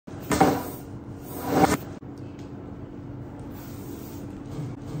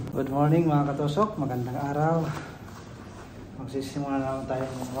Good morning mga katosok, magandang araw. Magsisimula na tayo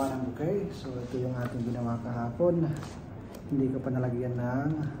gumawa ng bouquet. So ito yung ating ginawa kahapon. Hindi ko pa nalagyan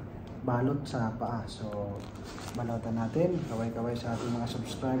ng balot sa paa. So balutan natin, kaway-kaway sa ating mga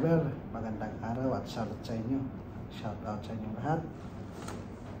subscriber. Magandang araw at salute sa inyo. Shout out sa inyong lahat.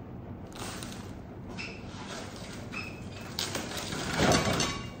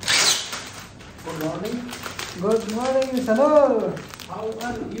 Good morning. Good morning, Salud. How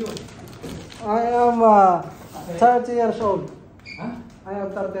are you? I am 30 years old. Huh? I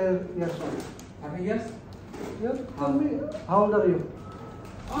am 30 years old. How many years? You tell me, how old are you?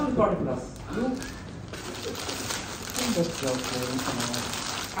 Only 40 plus. You? I'm just joking.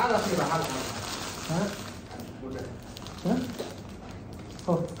 Hala sila, hala. Huh? Okay. Huh?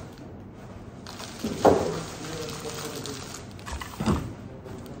 Oh.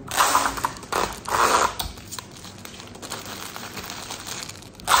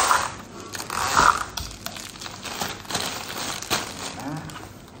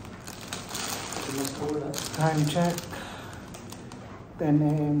 Time check, 10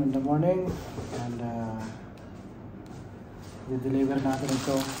 a.m. in the morning, and i-deliver natin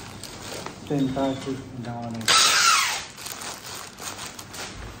ito 10:30 in the morning.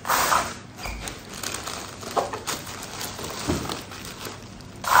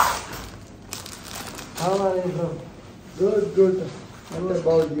 How are you, bro? Good, good. What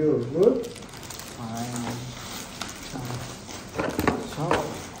about you? Good? Fine. So,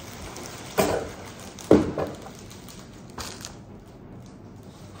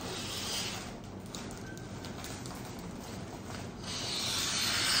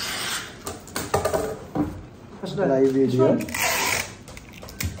 what's that? Live video. This one?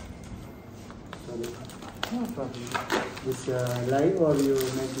 No problem. This live or you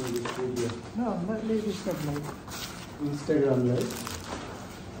making this video? No, maybe it's not like Instagram live?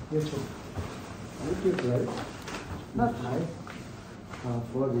 YouTube. YouTube live? Not live.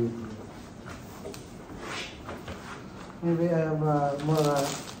 For YouTube. Maybe I have more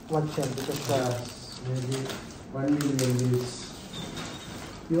watcher because Maybe 1 million views.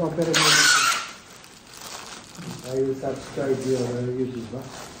 you operate with I will subscribe your YouTube. Huh?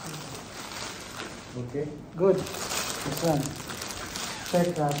 Okay. good. This one.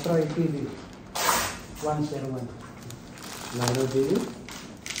 Check Troy TV 101. Nano TV?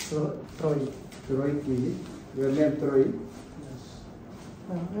 Troy. Troy TV. Your name Troy? Yes.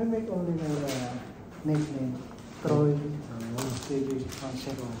 I make only my nickname. Troy TV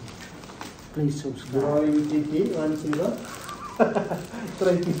 101. Please subscribe. Drawing TT 10?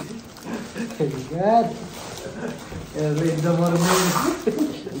 Troy TV. Very good. Early in the morning.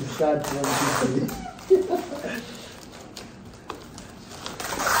 Start from TT.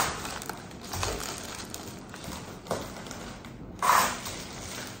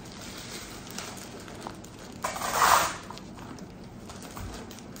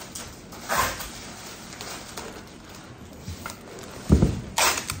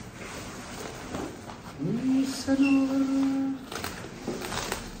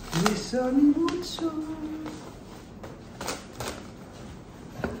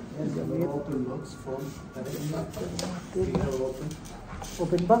 Open box form.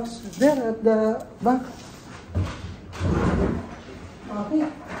 Open box there at the back. Okay.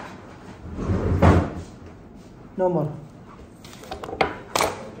 No more.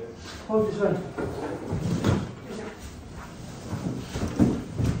 Hold this one.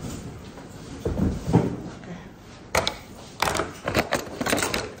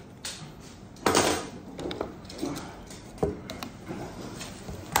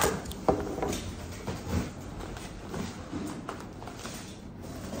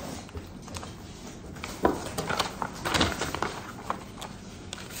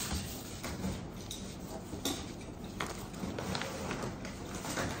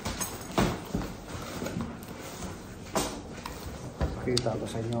 Kita ko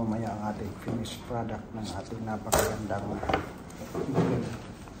sa inyo maya ang ating finished product ng ating napakagandang bouquet.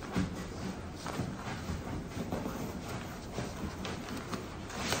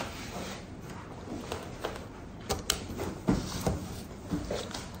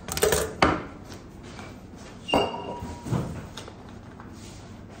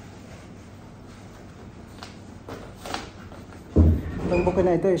 Itong bouquet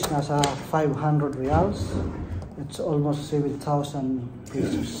na ito is nasa 500 reals. It's almost 7,000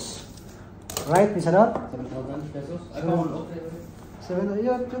 pesos. Right, Miss Anot? 7,000 pesos? I found okay. 7,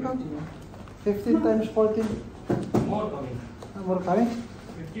 yeah, 15 times 14. More coming. More coming?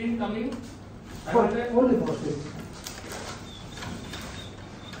 15 coming. Only 14.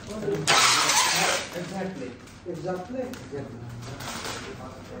 Exactly. Exactly.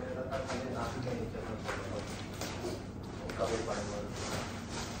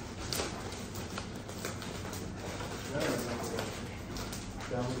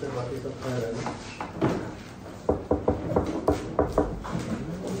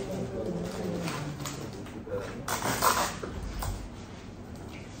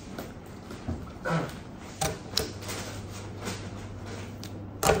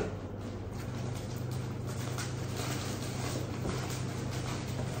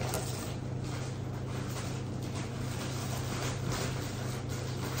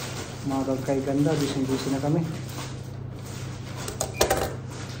 Mga kay ganda, busy na kami.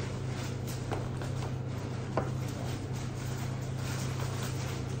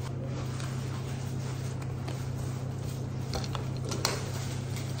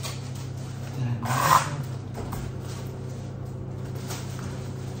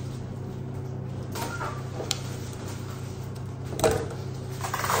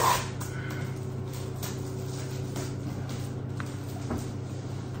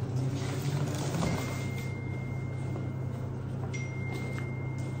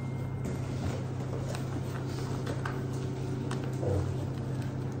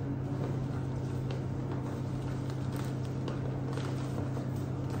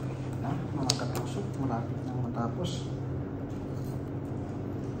 Malapit na matapos.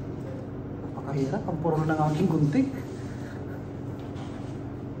 Napakahirap, ang puro na ng aking gunting.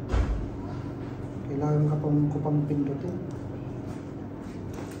 Kailangan ka pang pindutin.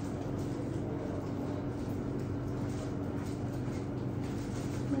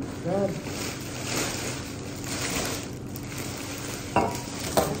 My God.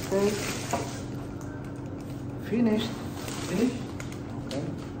 Okay. Finished. Finish? Okay.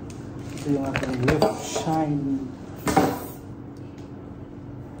 Ito yung aking left shine.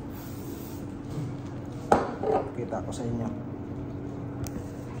 Kita ko sa inyo.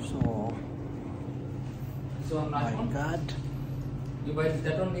 So, This one, nice my one. God. You buy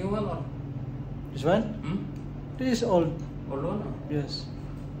that one, new one or? This one? This is old. Old one? Yes.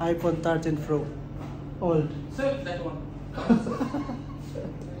 iPhone 13 Pro. Old. Sir, that one.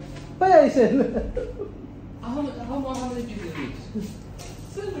 Paya isin. How many did you reach?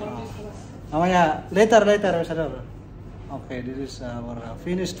 Sir, what is this? Mamaya, later, sir. Okay, this is our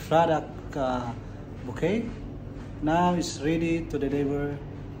finished product bouquet. Now it's ready to deliver.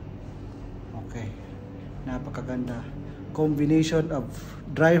 Okay, napakaganda. Combination of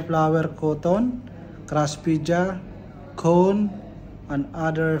dry flower cotton, cruspedia, cone, and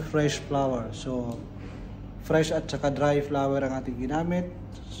other fresh flower. So, fresh at saka dry flower ang ating ginamit.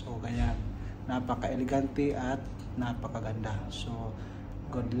 So, kaya napaka-elegante at napakaganda. So,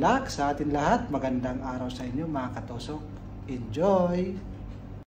 good luck sa atin lahat. Magandang araw sa inyo mga katusok. Enjoy!